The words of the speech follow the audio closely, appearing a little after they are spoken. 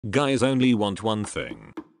Guys only want one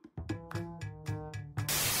thing.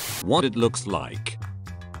 What it looks like.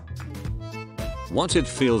 What it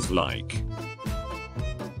feels like.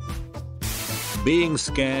 Being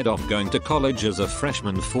scared of going to college as a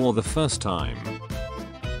freshman for the first time.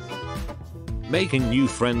 Making new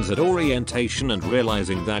friends at orientation and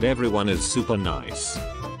realizing that everyone is super nice.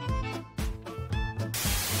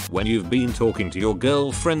 When you've been talking to your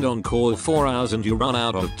girlfriend on call for hours and you run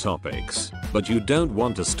out of topics, but you don't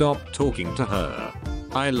want to stop talking to her.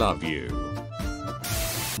 I love you.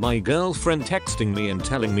 My girlfriend texting me and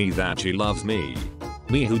telling me that she loves me.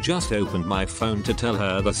 Me who just opened my phone to tell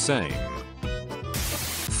her the same.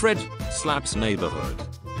 Fred slaps neighborhood.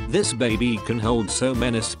 This baby can hold so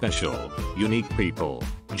many special, unique people,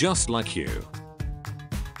 just like you.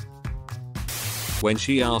 When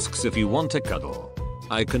she asks if you want to cuddle.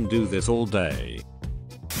 I can do this all day.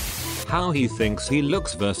 How he thinks he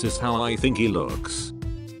looks versus how I think he looks.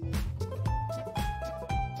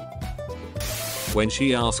 When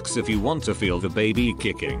she asks if you want to feel the baby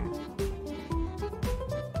kicking.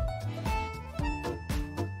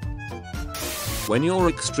 When you're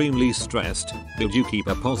extremely stressed, did you keep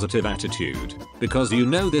a positive attitude, because you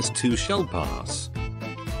know this too shall pass.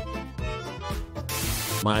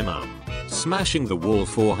 My mum, smashing the wall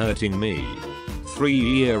for hurting me.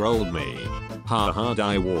 3-year-old me, ha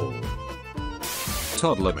die wall.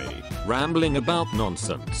 Toddler me, rambling about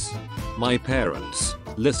nonsense. My parents,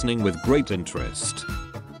 listening with great interest.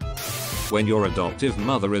 When your adoptive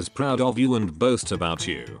mother is proud of you and boasts about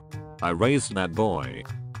you. I raised that boy.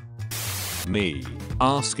 Me,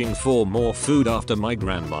 asking for more food after my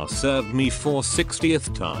grandma served me for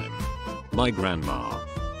 60th time. My grandma.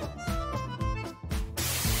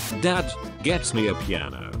 Dad, gets me a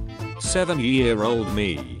piano. 7-year-old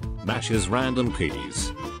me, mashes random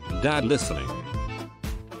keys. Dad listening.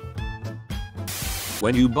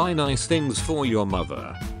 When you buy nice things for your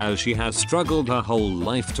mother, as she has struggled her whole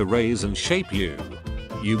life to raise and shape you.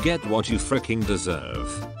 You get what you freaking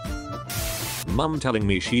deserve. Mum telling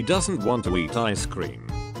me she doesn't want to eat ice cream.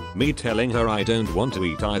 Me telling her I don't want to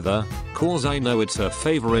eat either, cause I know it's her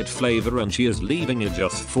favorite flavor and she is leaving it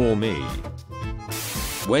just for me.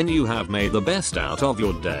 When you have made the best out of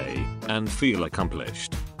your day and feel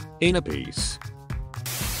accomplished. Inner peace.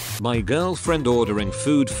 My girlfriend ordering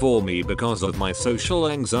food for me because of my social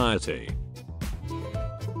anxiety.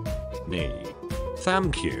 Me.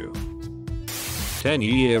 Thank you.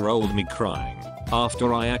 10-year-old me crying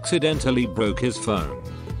after I accidentally broke his phone.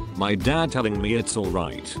 My dad telling me it's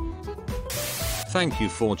alright. Thank you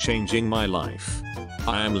for changing my life.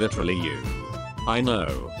 I am literally you. I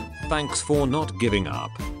know. Thanks for not giving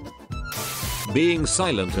up. Being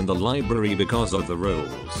silent in the library because of the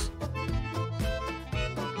rules.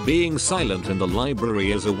 Being silent in the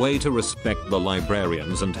library is a way to respect the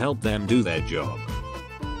librarians and help them do their job.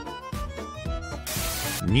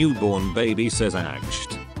 Newborn baby says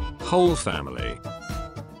aged. Whole family.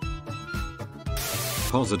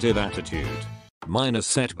 Positive attitude. Minus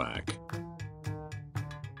setback.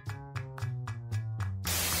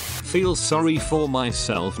 Feel sorry for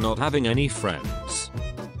myself not having any friends.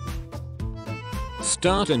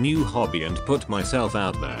 Start a new hobby and put myself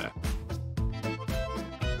out there.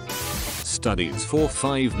 Studies for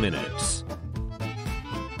 5 minutes.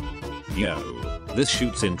 Yo, this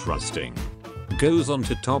shoot's interesting. Goes on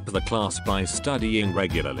to top the class by studying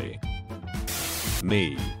regularly.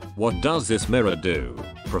 Me, what does this mirror do,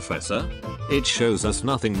 Professor? It shows us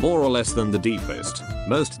nothing more or less than the deepest,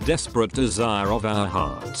 most desperate desire of our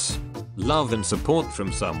hearts. Love and support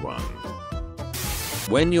from someone.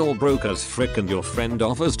 When you're broke as frick and your friend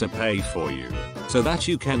offers to pay for you, so that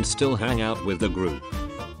you can still hang out with the group.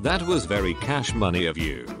 That was very cash money of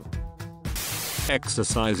you.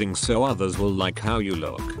 Exercising so others will like how you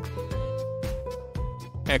look.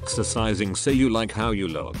 Exercising so you like how you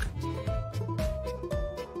look.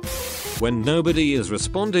 When nobody is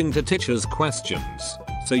responding to teachers' questions,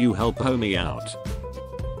 so you help homie out.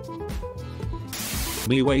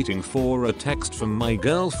 Me waiting for a text from my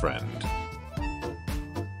girlfriend.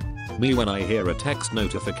 Me when I hear a text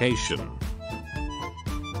notification.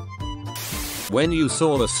 When you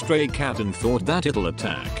saw a stray cat and thought that it'll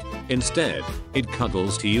attack, instead, it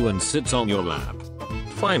cuddles to you and sits on your lap.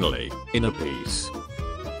 Finally, inner peace.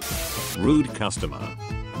 Rude customer.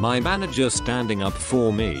 My manager standing up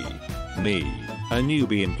for me. Me, a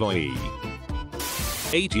newbie employee.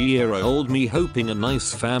 8-year-old me hoping a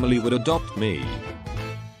nice family would adopt me.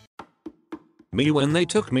 Me when they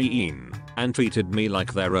took me in and treated me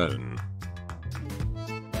like their own.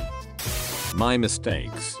 My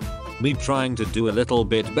mistakes. Me trying to do a little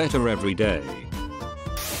bit better every day.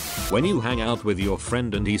 When you hang out with your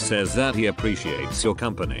friend and he says that he appreciates your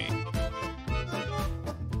company.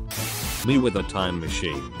 Me with a time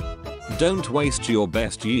machine. Don't waste your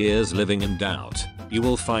best years living in doubt. You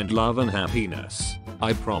will find love and happiness.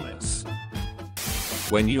 I promise.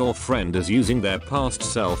 When your friend is using their past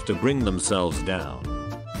self to bring themselves down.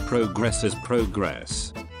 Progress is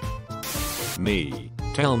progress. Me.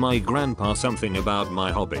 Tell my grandpa something about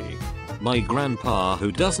my hobby. My grandpa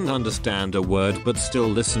who doesn't understand a word but still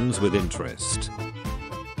listens with interest.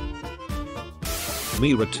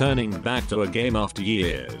 Me returning back to a game after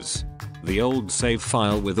years. The old save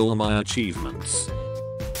file with all my achievements.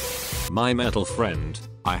 My metal friend.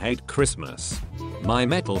 I hate Christmas. My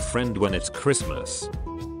metal friend when it's Christmas.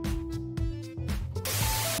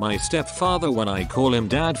 My stepfather when I call him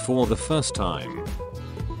dad for the first time.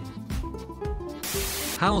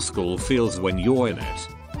 How school feels when you're in it.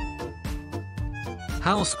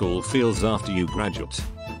 How school feels after you graduate.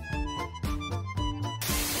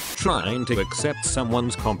 Trying to accept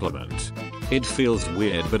someone's compliment. It feels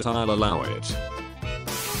weird but I'll allow it.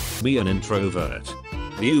 Me an introvert.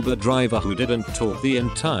 The Uber driver who didn't talk the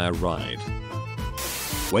entire ride.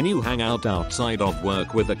 When you hang out outside of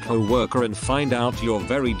work with a coworker and find out you're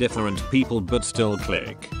very different people but still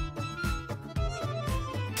click.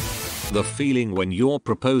 The feeling when you're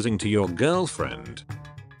proposing to your girlfriend.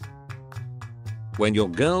 When your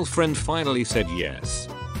girlfriend finally said yes.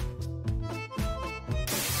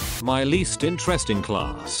 My least interesting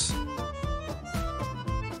class.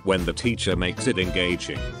 When the teacher makes it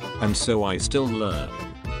engaging, and so I still learn.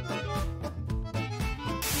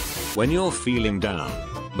 When you're feeling down,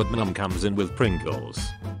 but mum comes in with Pringles.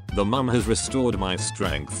 The mum has restored my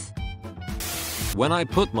strength. When I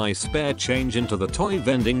put my spare change into the toy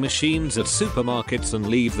vending machines at supermarkets and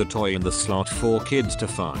leave the toy in the slot for kids to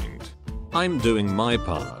find. I'm doing my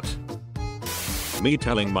part. Me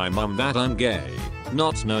telling my mum that I'm gay,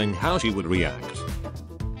 not knowing how she would react.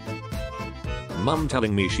 Mum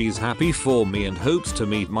telling me she's happy for me and hopes to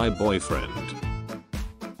meet my boyfriend.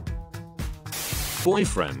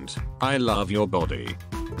 Boyfriend, I love your body.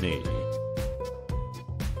 Me.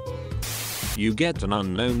 You get an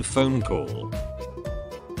unknown phone call.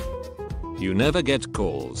 You never get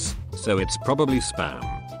calls, so it's probably spam.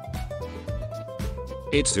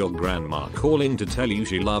 It's your grandma calling to tell you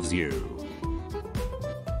she loves you.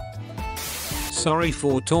 Sorry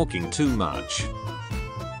for talking too much.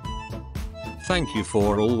 Thank you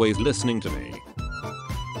for always listening to me.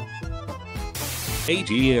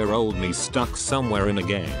 80-year-old me stuck somewhere in a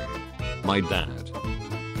game. My dad.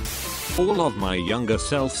 All of my younger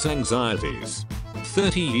self's anxieties.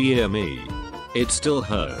 30-year me. It still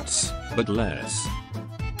hurts, but less.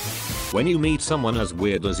 When you meet someone as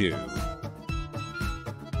weird as you.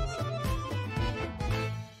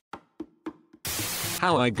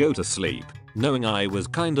 How I go to sleep, knowing I was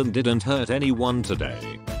kind and didn't hurt anyone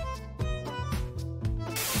today.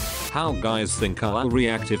 How guys think I'll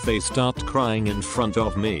react if they start crying in front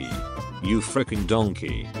of me. You freaking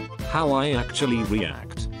donkey. How I actually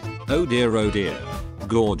react. Oh dear,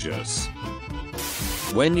 gorgeous.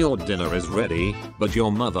 When your dinner is ready, but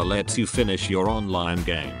your mother lets you finish your online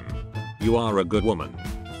game. You are a good woman.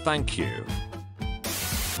 Thank you.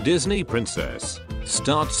 Disney princess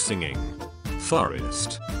starts singing.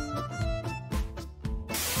 Forest.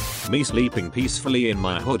 Me sleeping peacefully in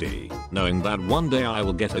my hoodie, knowing that one day I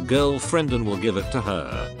will get a girlfriend and will give it to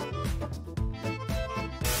her.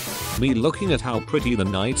 Me looking at how pretty the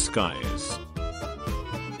night sky is.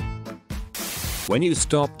 When you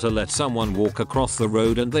stop to let someone walk across the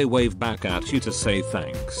road and they wave back at you to say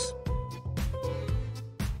thanks.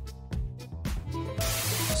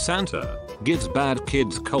 Santa gives bad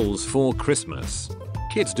kids coals for Christmas.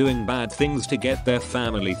 Kids doing bad things to get their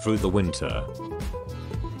family through the winter.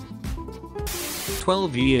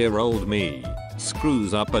 12-year-old me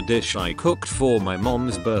screws up a dish I cooked for my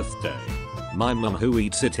mom's birthday. My mom who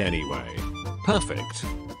eats it anyway. Perfect.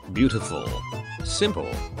 Beautiful. Simple.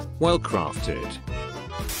 Well crafted.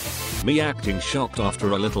 Me acting shocked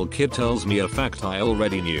after a little kid tells me a fact I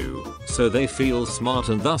already knew, so they feel smart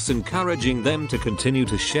and thus encouraging them to continue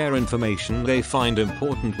to share information they find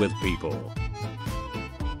important with people.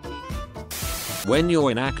 When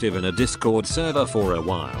you're inactive in a Discord server for a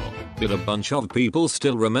while, but a bunch of people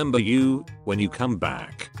still remember you when you come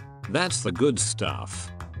back. That's the good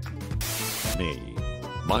stuff. Me.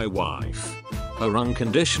 My wife. Her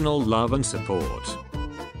unconditional love and support.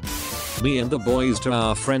 Me and the boys to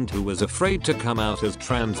our friend who was afraid to come out as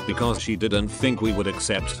trans because she didn't think we would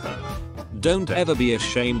accept her. Don't ever be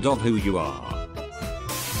ashamed of who you are.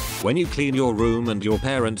 When you clean your room and your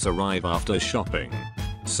parents arrive after shopping.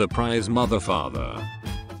 Surprise mother father.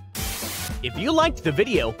 If you liked the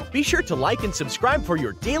video, be sure to like and subscribe for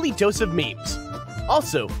your daily dose of memes.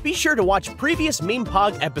 Also, be sure to watch previous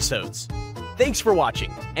MemePog episodes. Thanks for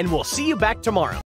watching, and we'll see you back tomorrow.